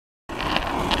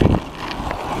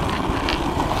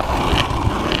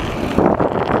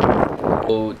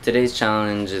So today's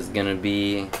challenge is gonna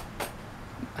be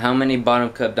how many bottom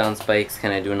cup down spikes can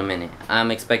I do in a minute.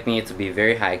 I'm expecting it to be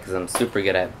very high because I'm super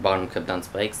good at bottom cup down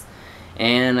spikes.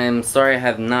 And I'm sorry I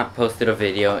have not posted a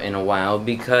video in a while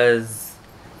because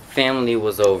family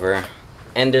was over.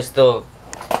 And there's still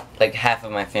like half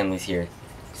of my family's here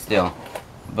still.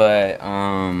 But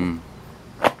I'm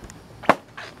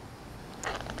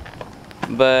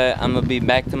gonna be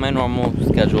back to my normal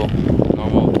schedule,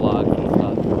 normal vlog and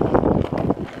stuff,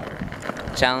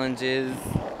 challenges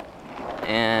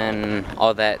and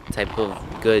all that type of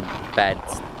good bad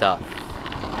stuff.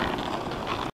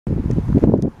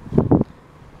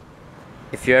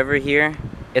 If you're ever here,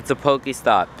 it's a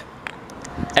Pokestop.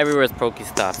 Everywhere's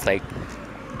Pokestops. Like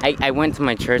I went to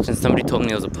my church and somebody told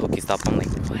me it was a Pokestop. I'm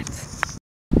like, what?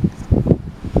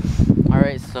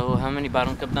 Alright, so how many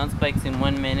bottom cup down spikes in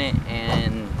 1 minute?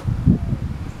 And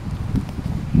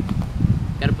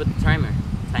gotta put the timer.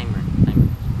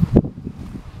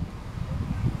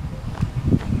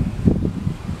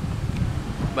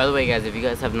 By the way guys, if you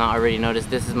guys have not already noticed,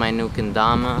 this is my new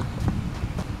kendama.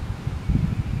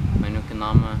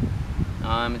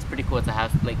 It's pretty cool. It's a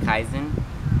half plate Kaizen.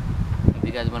 If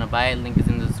you guys want to buy it, link is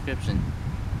in the description.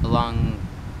 Never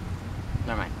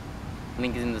mind.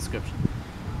 Link is in the description.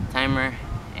 Timer,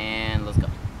 and let's go.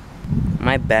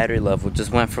 My battery level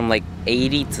just went from like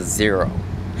 80 to 0.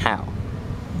 How?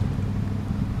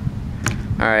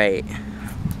 Alright.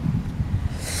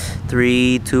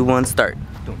 3, 2, 1, start.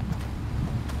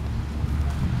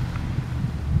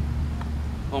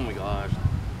 Oh my gosh.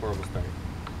 Horrible start.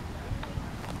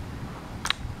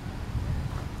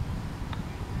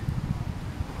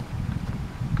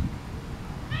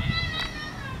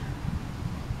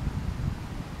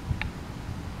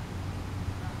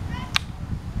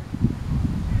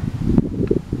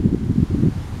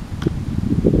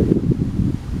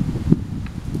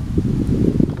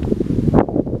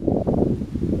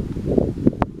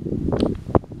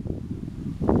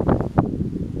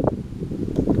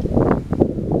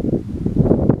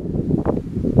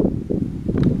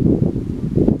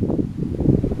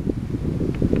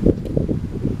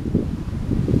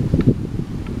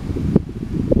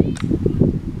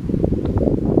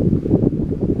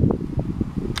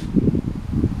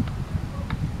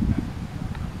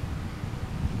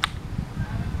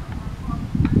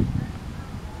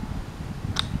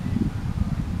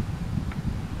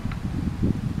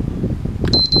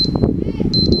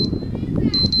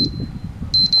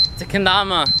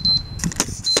 Kendama.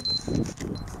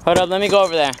 Hold up, let me go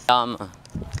over there.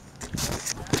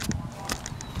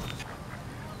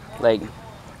 Like,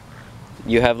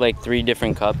 you have like 3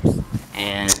 different cups,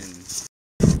 and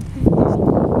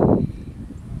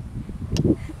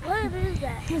what is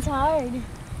that? It's hard.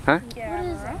 Huh? Yeah. What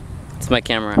is that? It's my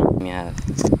camera. Yeah.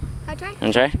 I try.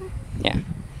 Wanna try? Yeah.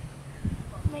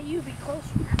 May you be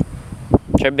closer.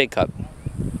 Try big cup.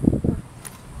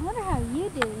 I wonder how you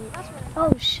did it.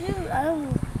 Oh shoot, I don't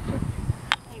know.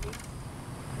 Maybe.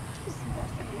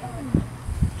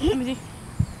 Let me see.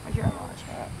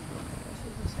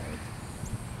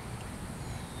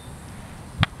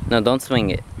 No, don't swing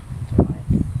it.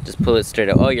 Just pull it straight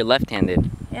up. Oh, you're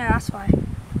left-handed. Yeah, that's fine.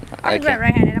 I Okay. can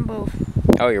right-handed, I'm both.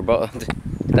 Oh, you're both.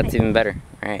 That's even better.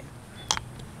 Alright.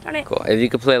 Done it. Cool. If you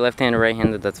could play left-handed or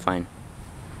right-handed, that's fine.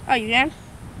 Oh, you can?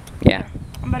 Yeah.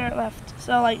 I'm better at left.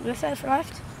 So like this side for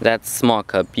left? That's small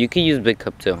cup. You could use big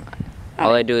cup too.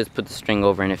 All I do is put the string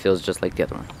over and it feels just like the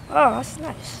other one. Oh, that's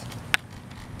nice.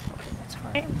 Okay, that's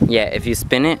fine. Yeah, if you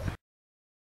spin it.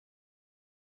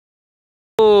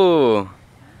 Ooh.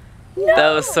 No.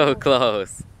 That was so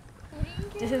close.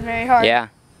 This is very hard. Yeah.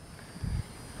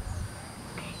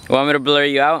 Want me to blur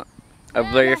you out? Or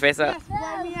blur your face out? Yes,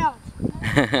 blur me out.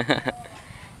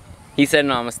 He said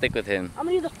no, I'm gonna stick with him. I'm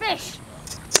gonna do the fish.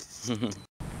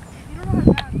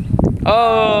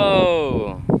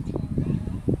 Oh!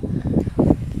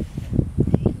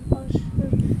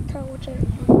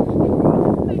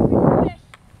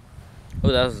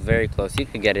 Oh, that was very close. You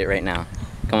could get it right now.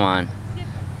 Come on.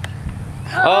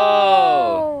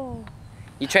 Oh!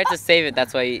 You tried to save it,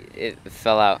 that's why it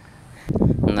fell out.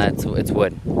 And it's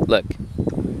wood. Look.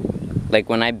 Like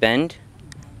when I bend,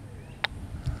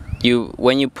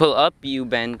 when you pull up, you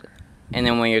bend, and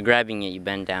then when you're grabbing it, you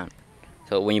bend down.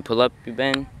 So when you pull up, you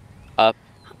bend, up,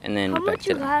 and then back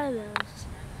to down. How much you got of those?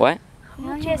 What? How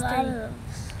much you got of those?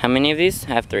 How many of these?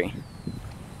 I have 3.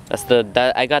 That's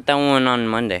I got that one on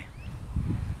Monday.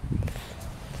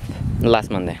 Last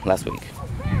Monday, last week.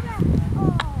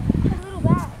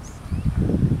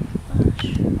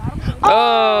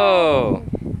 Oh!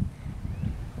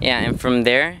 Yeah, and from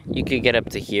there, you could get up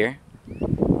to here.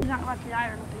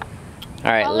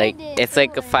 Alright, All I like, did it's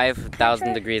like was 5,000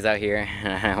 pressure. degrees out here,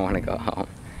 and I want to go home.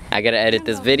 I gotta edit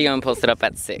this video and post it up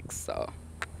at 6, so.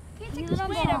 Wait a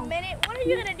minute, what are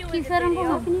you gonna do with the Keep it on video?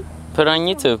 balcony. Put it on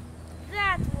YouTube.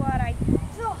 That's what I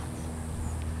thought.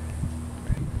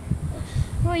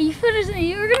 Wait, you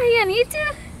were gonna be on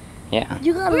YouTube? Yeah.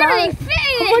 You got Really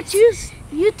famous. How much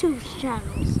YouTube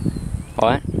channels?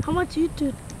 What? How much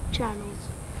YouTube channels?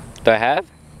 Do I have?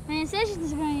 Man, it says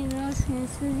she's going to know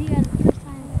since you got the first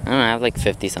time. I don't know, I have like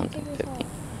 50 something. 50.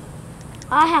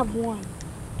 I have one.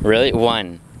 Really?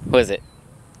 One. Who is it?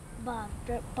 Bob,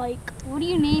 dirt bike. What do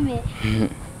you name it?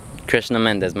 Krishna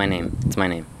Mendez, my name. It's my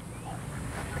name.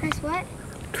 Chris what?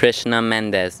 Krishna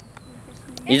Mendez.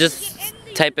 You just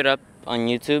type it up on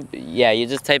YouTube. Yeah, you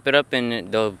just type it up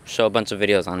and they'll show a bunch of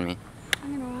videos on me.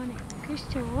 I'm gonna run it.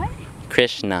 Christian what?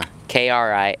 Krishna.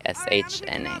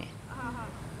 Krishna.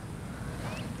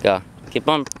 Go. Keep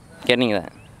on getting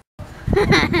that.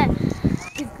 Getting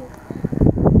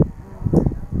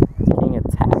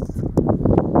attacked.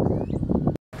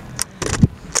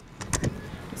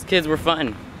 These kids were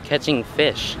fun. Catching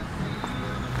fish.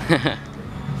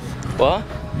 Well,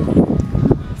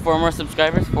 4 more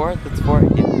subscribers. 4? That's 4.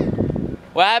 Yeah.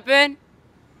 What happened?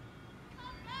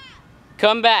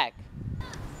 Come back.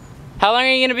 How long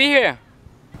are you gonna be here?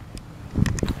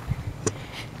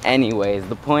 Anyways,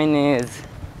 the point is,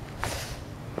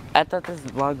 I thought this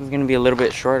vlog was gonna be a little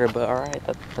bit shorter, but alright,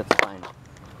 that's fine.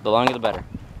 The longer the better.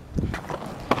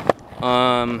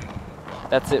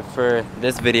 That's it for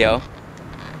this video.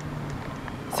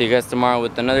 See you guys tomorrow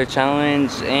with another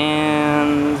challenge,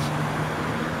 and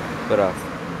what else?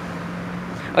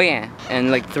 Oh yeah,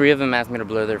 and like 3 of them asked me to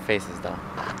blur their faces though.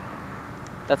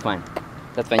 That's fine.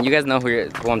 That's fine. You guys know who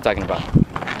I'm talking about.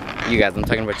 You guys, I'm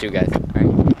talking about you guys.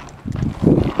 Alright?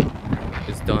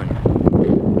 It's done.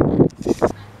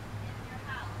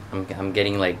 I'm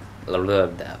getting like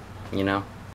loved up, you know?